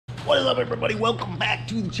What is up, everybody? Welcome back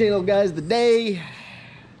to the channel, guys. The day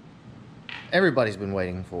everybody's been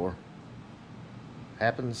waiting for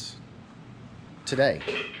happens today.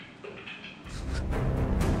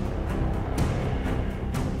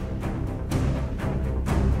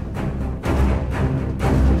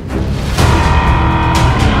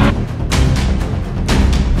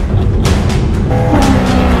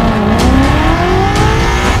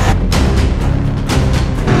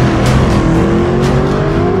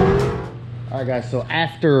 Alright guys, so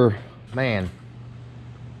after, man,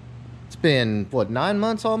 it's been, what, 9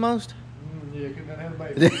 months almost? Yeah, couldn't have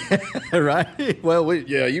a baby. Right? Well,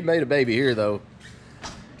 yeah, you made a baby here though.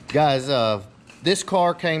 Guys, this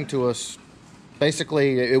car came to us,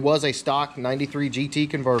 basically, it was a stock 93 GT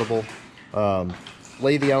convertible.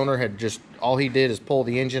 Lee, the owner, had just, all he did is pull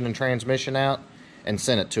the engine and transmission out and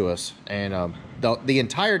sent it to us. And the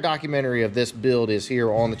entire documentary of this build is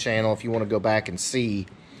here on the channel if you want to go back and see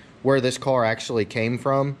where this car actually came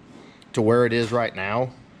from to where it is right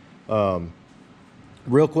now.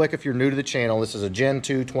 Real quick, if you're new to the channel, this is a Gen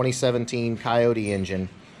 2 2017 Coyote engine,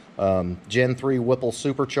 Gen 3 Whipple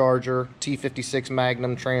supercharger, T56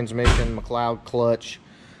 Magnum transmission, McLeod clutch,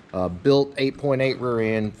 built 8.8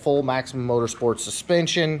 rear end, full maximum motorsport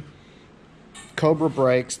suspension, Cobra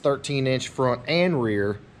brakes, 13-inch front and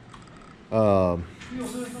rear,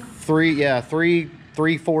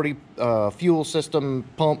 340 fuel system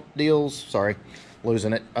pump deals, sorry,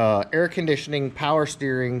 losing it, air conditioning, power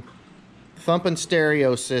steering, thumping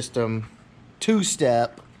stereo system,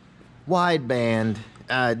 two-step, wideband,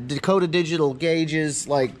 Dakota digital gauges,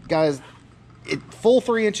 like, guys, full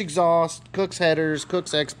 3-inch exhaust, Cook's headers,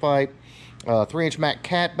 Cook's X-pipe, 3-inch Mac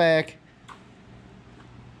catback.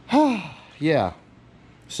 Yeah.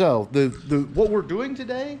 So what we're doing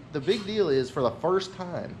today, the big deal is, for the first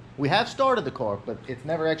time, we have started the car, but it's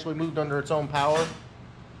never actually moved under its own power.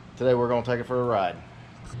 Today we're going to take it for a ride.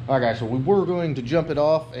 All right, guys, so we were going to jump it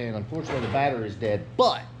off, and unfortunately the battery is dead.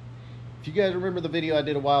 But if you guys remember the video I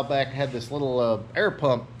did a while back, I had this little air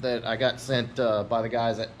pump that I got sent by the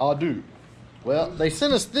guys at Adu. Well, they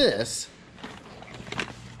sent us this,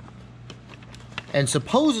 and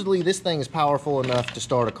supposedly this thing is powerful enough to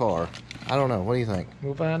start a car. I don't know. What do you think?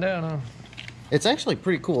 We'll find out, huh? It's actually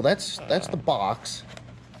pretty cool. That's the box,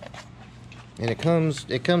 and it comes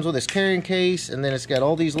with this carrying case, and then it's got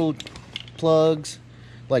all these little plugs.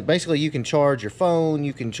 Like, basically, you can charge your phone,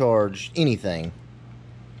 you can charge anything,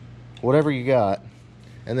 whatever you got,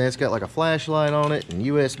 and then it's got like a flashlight on it and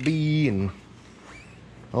USB and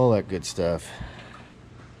all that good stuff.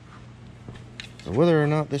 So whether or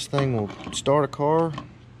not this thing will start a car,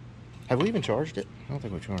 have we even charged it? I don't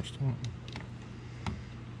think we charged it.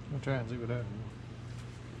 We'll try and see what happens.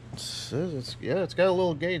 It says it's got a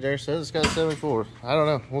little gauge there. It says it's got a 74. I don't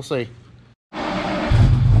know. We'll see.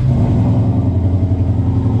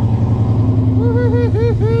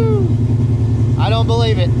 I don't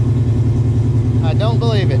believe it. I don't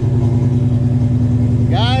believe it.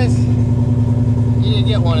 Guys, you need to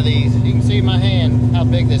get one of these. You can see in my hand how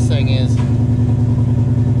big this thing is.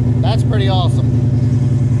 That's pretty awesome.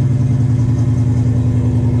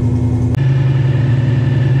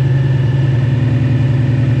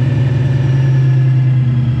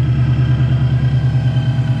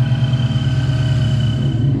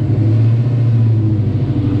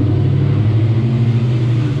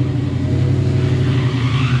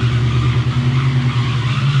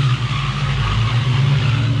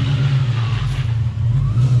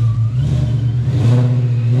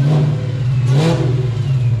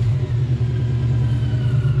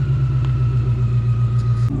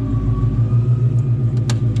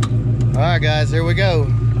 Alright guys, here we go.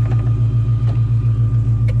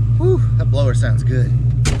 Whew, that blower sounds good.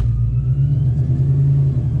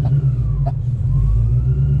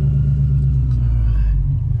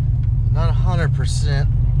 Not 100%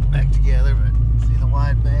 back together, but see the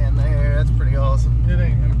wide band there? That's pretty awesome. It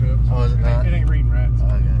ain't hooked up. So oh, is it not? It ain't reading right. So. Oh,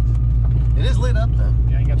 I got it. It is lit up though.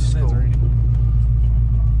 Yeah, ain't got the sensor in it.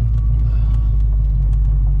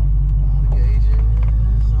 All the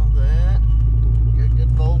gauges, all that.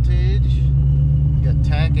 Good voltage. You got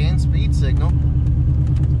tack and speed signal.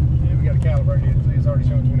 Yeah, we got to calibrate it. It's already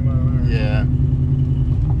showing 20 miles an hour. Yeah.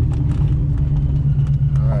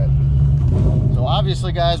 Alright. So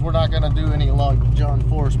obviously, guys, we're not going to do any Long John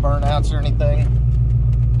Force burnouts or anything.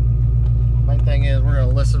 Main thing is we're going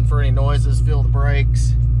to listen for any noises, feel the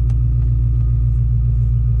brakes,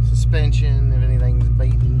 suspension, if anything's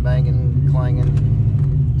beating, banging,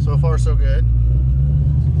 clanging. So far, so good.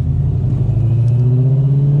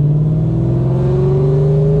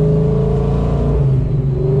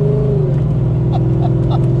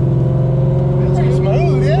 Pretty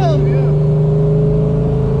smooth, yeah.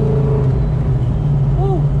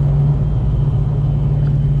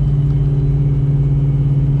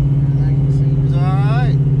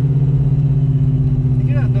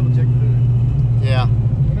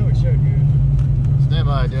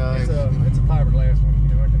 God, yeah. It's a fiberglass one.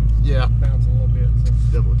 You know, I can bounce a little bit. So.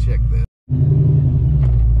 Double check that.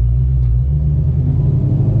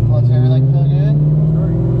 Clutch, everything feel good?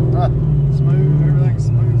 Great. Smooth. Everything's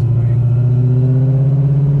smooth for me.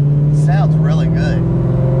 Sounds really good.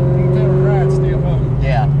 You can tell the ride's still up.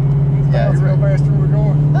 Yeah. Yeah. Let's go faster than we're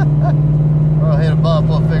going. We'll hit a bump.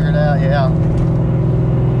 We'll figure it out. Yeah.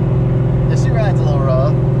 Yeah, she rides a little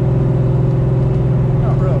rough.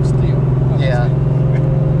 Not rough, still. Yeah.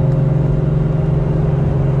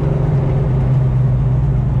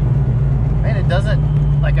 Man, it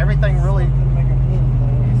doesn't, like, everything really. Make a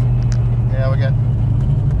noise. Yeah, we got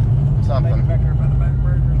something. Back there by the back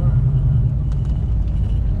burger or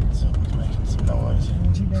something. Something's making some noise.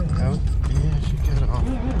 She does. Oh, yeah, she cut it off.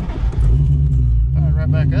 All right,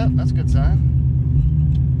 right back up. That's a good sign.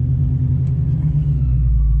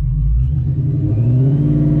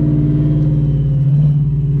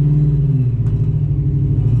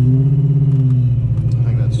 I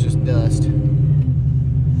think that's just dust. Yeah,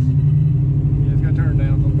 it's got turn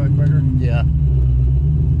downs on the back burger. Yeah.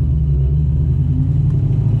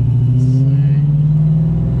 Let's see.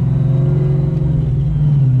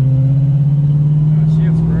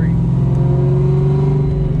 Shift's great.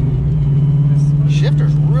 It's smooth.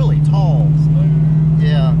 Shifter's really tall. Smooth.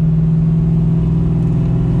 Yeah.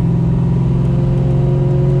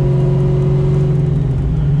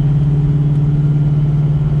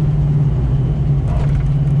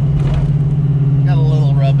 Got a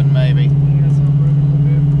little rubbing maybe. Yeah, some rubbing a little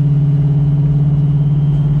bit.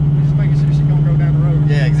 We're just making sure she's gonna go down the road.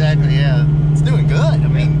 Yeah, exactly. Yeah. It's doing good. I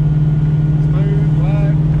mean, Smooth,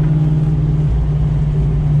 light.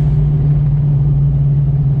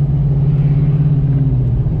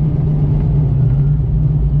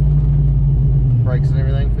 brakes and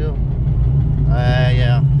everything feel?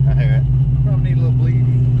 Yeah, I hear it. Probably need a little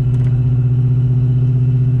bleeding.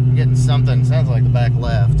 I'm getting something. Sounds like the back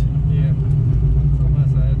left. Yeah, it's on my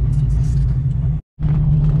side.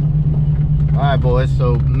 All right, boys.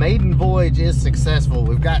 So maiden voyage is successful.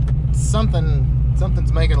 We've got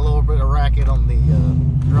something's making a little bit of racket on the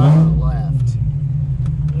driver to the left.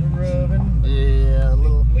 A little rubbing. Yeah, a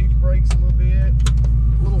little Lead the brakes a little bit.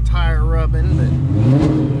 tire rubbing, but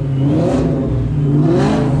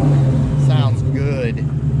sounds good.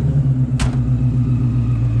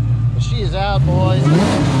 But she is out, boys.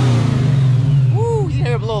 Woo! You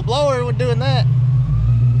hear a little blower when doing that?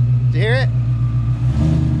 Did you hear it?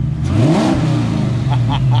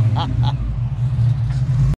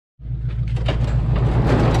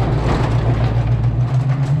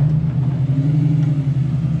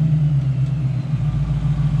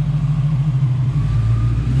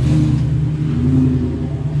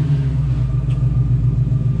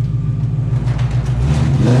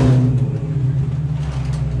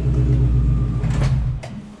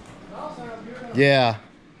 Yeah,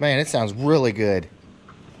 man, it sounds really good.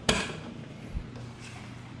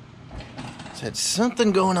 Had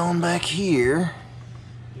something going on back here.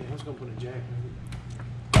 Yeah, I was gonna put a jack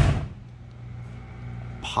in it.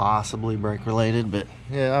 Possibly brake related, but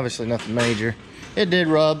yeah, obviously nothing major. It did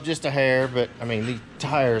rub just a hair, but I mean, these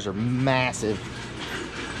tires are massive.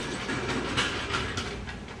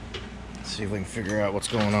 Let's see if we can figure out what's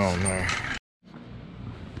going on there.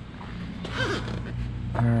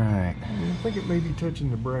 All right. I think it may be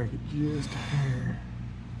touching the bracket just a hair.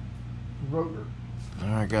 Rotor. All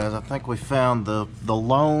right, guys, I think we found the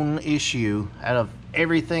lone issue out of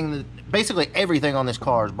everything. Basically everything on this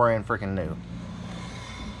car is brand freaking new.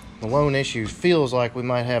 The lone issue feels like we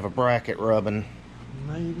might have a bracket rubbing.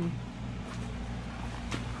 Maybe.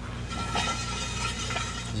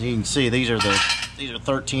 As you can see, these are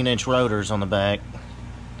 13-inch rotors on the back.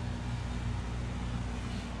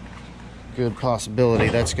 Good possibility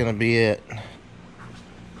that's going to be it.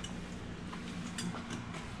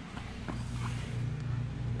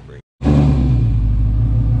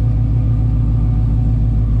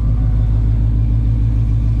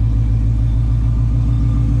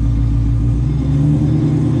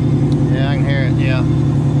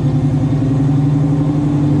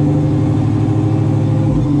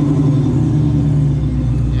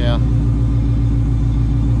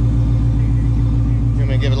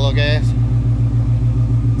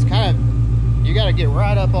 Get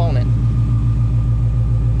right up on it.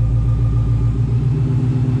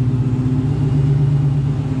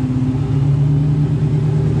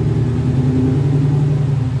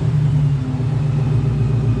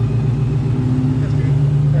 That's good.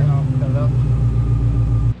 Turn off, cut it up.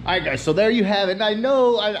 All right, guys, so there you have it. And I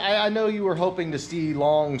know you were hoping to see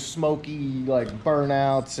long, smoky, like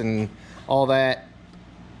burnouts and all that.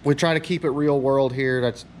 We try to keep it real world here.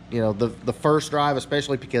 That's you know, the first drive,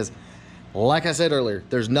 especially because, like I said earlier,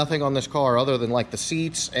 there's nothing on this car other than like the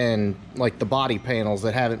seats and like the body panels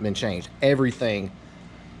that haven't been changed. Everything,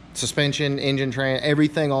 suspension, engine,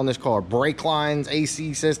 everything on this car, brake lines,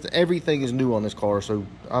 AC system, everything is new on this car. So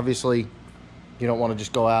obviously you don't want to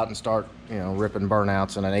just go out and start, you know, ripping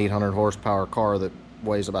burnouts in an 800 horsepower car that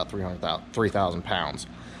weighs about 3,000 pounds.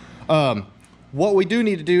 What we do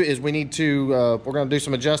need to do is we need to, we're going to do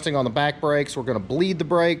some adjusting on the back brakes. We're going to bleed the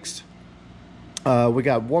brakes. We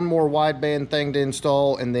got one more wideband thing to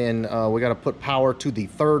install, and then we got to put power to the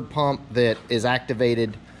third pump that is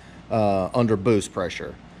activated under boost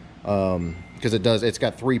pressure. Because it's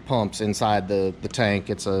got 3 pumps inside the tank.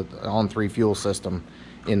 It's a on-3 fuel system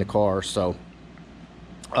in the car. So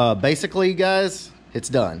basically, guys, it's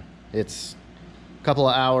done. It's a couple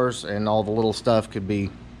of hours and all the little stuff could be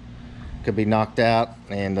knocked out,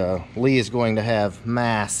 and Lee is going to have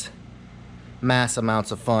mass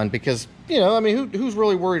amounts of fun, because, you know, I mean, who's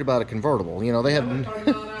really worried about a convertible? You know, they have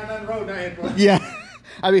yeah,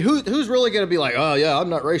 I mean, who's really going to be like, oh yeah, I'm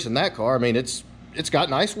not racing that car. I mean, it's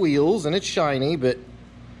got nice wheels and it's shiny, but,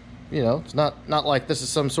 you know, it's not like this is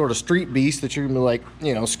some sort of street beast that you're gonna be like,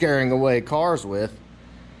 you know, scaring away cars with.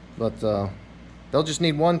 But they'll just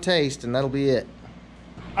need one taste and that'll be it.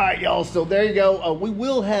 All right, y'all, so there you go. We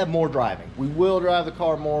will have more driving. We will drive the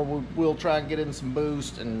car more. We'll try and get in some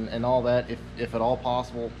boost and all that, if at all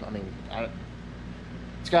possible. I mean,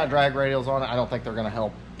 it's got drag radials on it. I don't think they're going to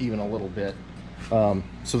help even a little bit.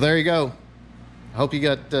 So there you go. I hope you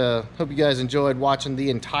guys enjoyed watching the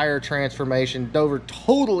entire transformation. Dover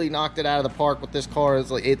totally knocked it out of the park with this car.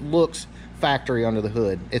 It looks factory under the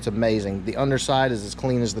hood. It's amazing. The underside is as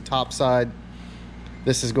clean as the top side.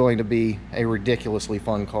 This is going to be a ridiculously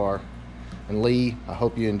fun car. And Lee, I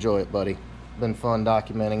hope you enjoy it, buddy. Been fun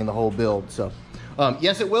documenting the whole build. So,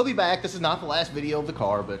 yes, it will be back. This is not the last video of the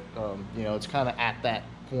car, but you know, it's kind of at that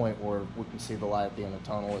point where we can see the light at the end of the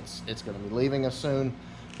tunnel. It's going to be leaving us soon,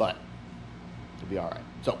 but it'll be all right.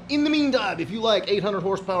 So, in the meantime, if you like 800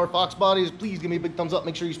 horsepower Fox bodies, please give me a big thumbs up.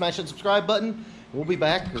 Make sure you smash that subscribe button. We'll be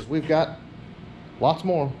back because we've got lots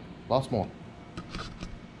more.